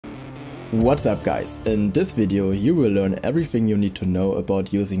What's up guys, in this video you will learn everything you need to know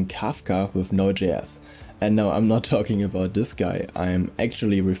about using Kafka with Node.js. And no, I'm not talking about this guy, I'm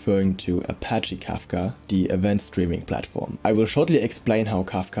actually referring to Apache Kafka, the event streaming platform. I will shortly explain how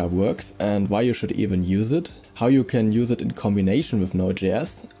Kafka works and why you should even use it, how you can use it in combination with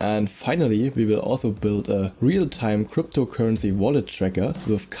Node.js, and finally we will also build a real-time cryptocurrency wallet tracker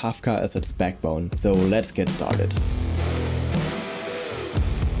with Kafka as its backbone. So let's get started.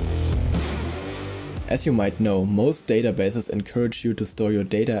 As you might know, most databases encourage you to store your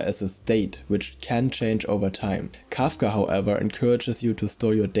data as a state, which can change over time. Kafka, however, encourages you to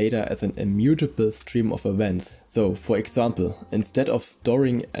store your data as an immutable stream of events. So, for example, instead of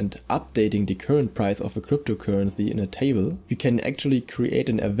storing and updating the current price of a cryptocurrency in a table, you can actually create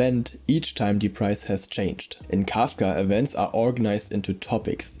an event each time the price has changed. In Kafka, events are organized into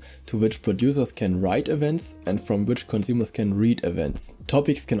topics, to which producers can write events and from which consumers can read events.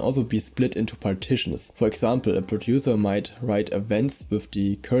 Topics can also be split into partitions. For example, a producer might write events with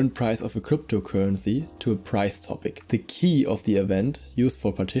the current price of a cryptocurrency to a price topic. The key of the event used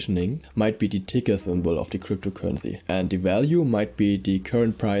for partitioning might be the ticker symbol of the cryptocurrency, and the value might be the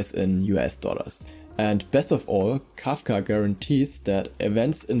current price in US dollars. And best of all, Kafka guarantees that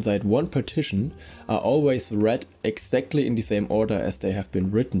events inside one partition are always read exactly in the same order as they have been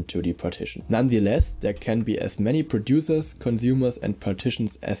written to the partition. Nonetheless, there can be as many producers, consumers and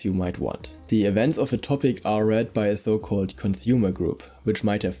partitions as you might want. The events of a topic are read by a so-called consumer group, which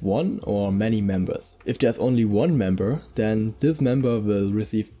might have one or many members. If there's only one member, then this member will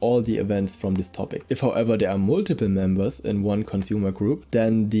receive all the events from this topic. If however there are multiple members in one consumer group,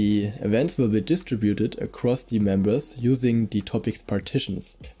 then the events will be distributed across the members using the topic's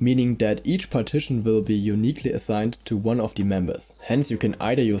partitions, meaning that each partition will be uniquely assigned to one of the members. Hence you can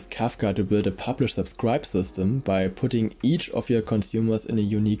either use Kafka to build a publish-subscribe system by putting each of your consumers in a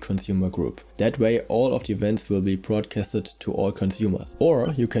unique consumer group. That way all of the events will be broadcasted to all consumers. Or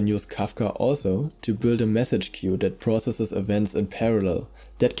you can use Kafka also to build a message queue that processes events in parallel.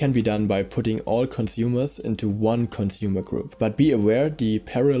 That can be done by putting all consumers into one consumer group. But be aware, the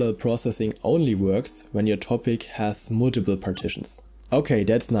parallel processing only works when your topic has multiple partitions. Okay,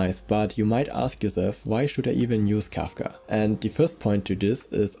 that's nice, but you might ask yourself, why should I even use Kafka? And the first point to this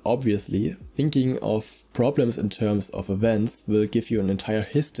is obviously thinking of problems in terms of events will give you an entire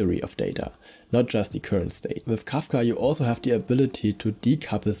history of data, not just the current state. With Kafka you also have the ability to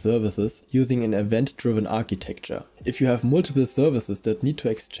decouple services using an event-driven architecture. If you have multiple services that need to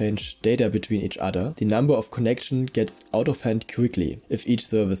exchange data between each other, the number of connections gets out of hand quickly if each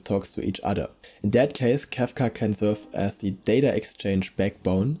service talks to each other. In that case, Kafka can serve as the data exchange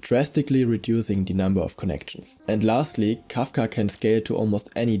backbone, drastically reducing the number of connections. And lastly, Kafka can scale to almost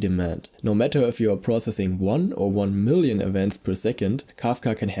any demand. No matter if you are processing 1 or 1 million events per second,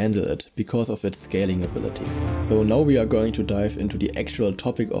 Kafka can handle it because of its scaling abilities. So now we are going to dive into the actual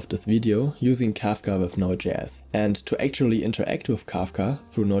topic of this video using Kafka with Node.js. And to actually interact with Kafka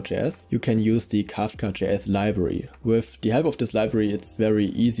through Node.js, you can use the Kafka.js library. With the help of this library, it's very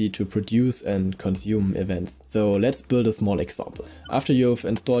easy to produce and consume events. So let's build a small example. After you've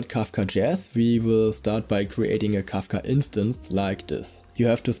installed Kafka.js, we will start by creating a Kafka instance like this. You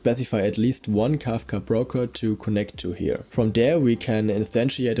have to specify at least one Kafka broker to connect to here. From there we can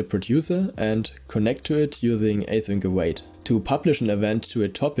instantiate a producer and connect to it using async await. To publish an event to a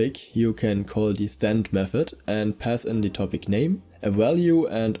topic, you can call the send method and pass in the topic name, a value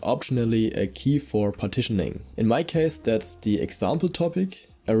and optionally a key for partitioning. In my case that's the example topic,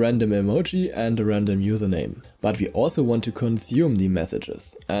 a random emoji and a random username. But we also want to consume the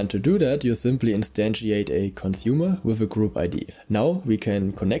messages, and to do that you simply instantiate a consumer with a group ID. Now we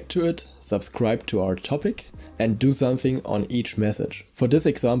can connect to it, subscribe to our topic and do something on each message. For this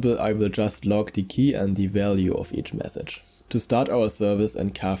example I will just log the key and the value of each message. To start our service in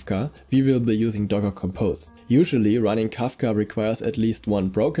Kafka, we will be using Docker Compose. Usually running Kafka requires at least one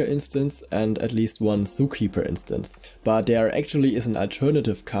broker instance and at least one zookeeper instance. But there actually is an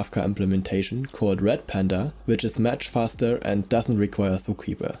alternative Kafka implementation called Redpanda, which is much faster and doesn't require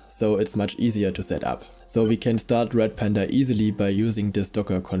zookeeper, so it's much easier to set up. So we can start Redpanda easily by using this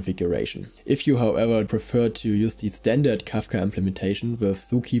Docker configuration. If you however prefer to use the standard Kafka implementation with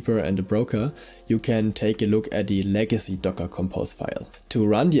zookeeper and a broker, you can take a look at the legacy Docker Compose file. To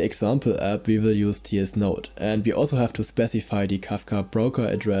run the example app we will use tsnode, and we also have to specify the Kafka broker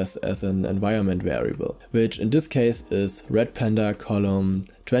address as an environment variable, which in this case is redpanda column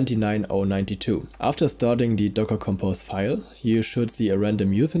 29092. After starting the Docker Compose file, you should see a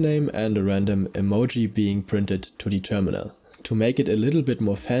random username and a random emoji being printed to the terminal. To make it a little bit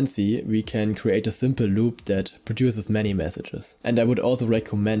more fancy, we can create a simple loop that produces many messages. And I would also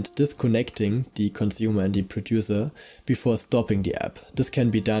recommend disconnecting the consumer and the producer before stopping the app. This can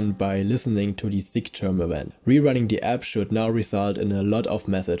be done by listening to the SIG_term event. Rerunning the app should now result in a lot of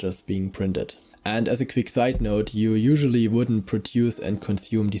messages being printed. And as a quick side note, you usually wouldn't produce and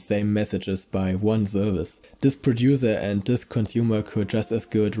consume the same messages by one service. This producer and this consumer could just as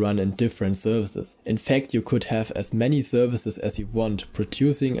good run in different services. In fact, you could have as many services as you want,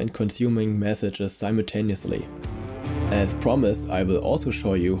 producing and consuming messages simultaneously. As promised, I will also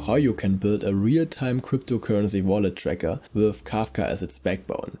show you how you can build a real-time cryptocurrency wallet tracker with Kafka as its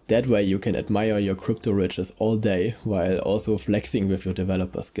backbone. That way you can admire your crypto riches all day while also flexing with your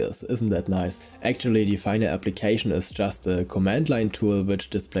developer skills. Isn't that nice? Actually, the final application is just a command line tool which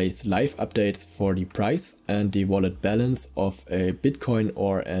displays live updates for the price and the wallet balance of a Bitcoin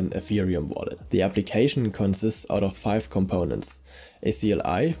or an Ethereum wallet. The application consists out of 5 components. A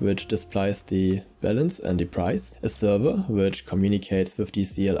CLI, which displays the balance and the price, a server, which communicates with the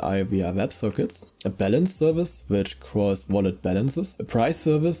CLI via WebSockets, a balance service, which crawls wallet balances, a price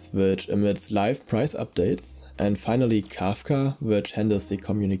service, which emits live price updates, and finally Kafka, which handles the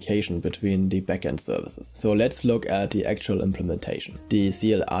communication between the backend services. So let's look at the actual implementation. The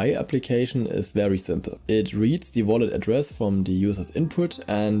CLI application is very simple. It reads the wallet address from the user's input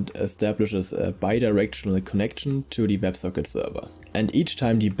and establishes a bidirectional connection to the WebSocket server. And each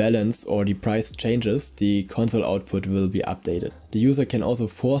time the balance or the price changes, the console output will be updated. The user can also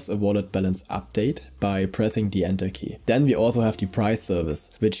force a wallet balance update by pressing the enter key. Then we also have the price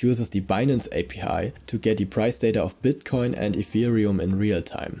service, which uses the Binance API to get the price data of Bitcoin and Ethereum in real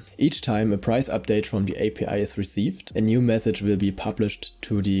time. Each time a price update from the API is received, a new message will be published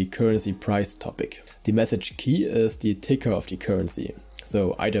to the currency price topic. The message key is the ticker of the currency,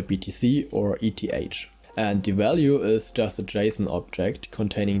 so either BTC or ETH. And the value is just a JSON object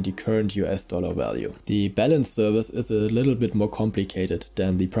containing the current US dollar value. The balance service is a little bit more complicated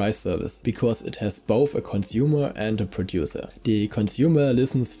than the price service because it has both a consumer and a producer. The consumer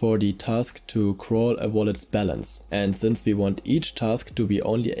listens for the task to crawl a wallet's balance, and since we want each task to be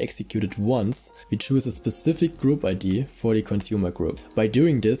only executed once, we choose a specific group ID for the consumer group. By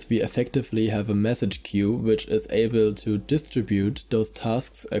doing this, we effectively have a message queue which is able to distribute those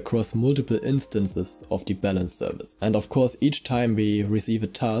tasks across multiple instances of the balance service. And of course, each time we receive a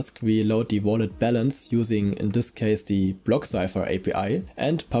task, we load the wallet balance using, in this case, the BlockCipher API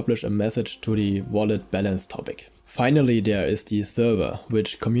and publish a message to the wallet balance topic. Finally, there is the server,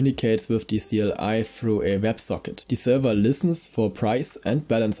 which communicates with the CLI through a WebSocket. The server listens for price and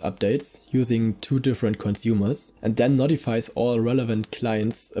balance updates using 2 different consumers and then notifies all relevant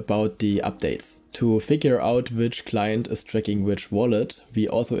clients about the updates. To figure out which client is tracking which wallet, we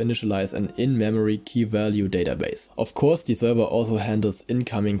also initialize an in-memory key value database. Of course, the server also handles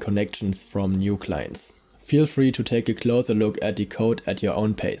incoming connections from new clients. Feel free to take a closer look at the code at your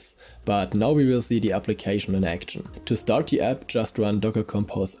own pace, but now we will see the application in action. To start the app, just run docker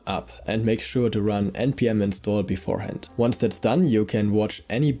compose up and make sure to run npm install beforehand. Once that's done, you can watch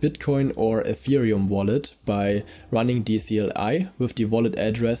any Bitcoin or Ethereum wallet by running the CLI with the wallet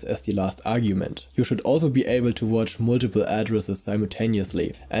address as the last argument. You should also be able to watch multiple addresses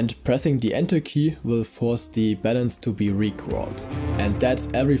simultaneously, and pressing the enter key will force the balance to be recrawled. And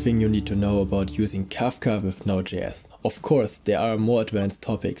that's everything you need to know about using Kafka with Node.js. Of course, there are more advanced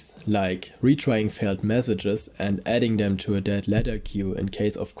topics, like retrying failed messages and adding them to a dead letter queue in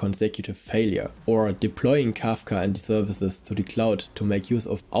case of consecutive failure, or deploying Kafka and the services to the cloud to make use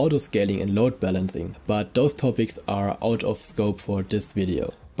of auto-scaling and load balancing, but those topics are out of scope for this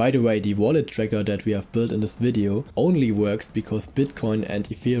video. By the way, the wallet tracker that we have built in this video only works because Bitcoin and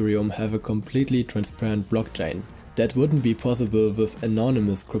Ethereum have a completely transparent blockchain. That wouldn't be possible with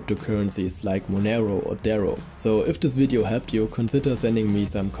anonymous cryptocurrencies like Monero or Dero. So if this video helped you, consider sending me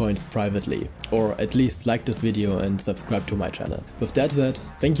some coins privately, or at least like this video and subscribe to my channel. With that said,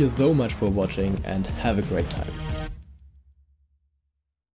 thank you so much for watching and have a great time.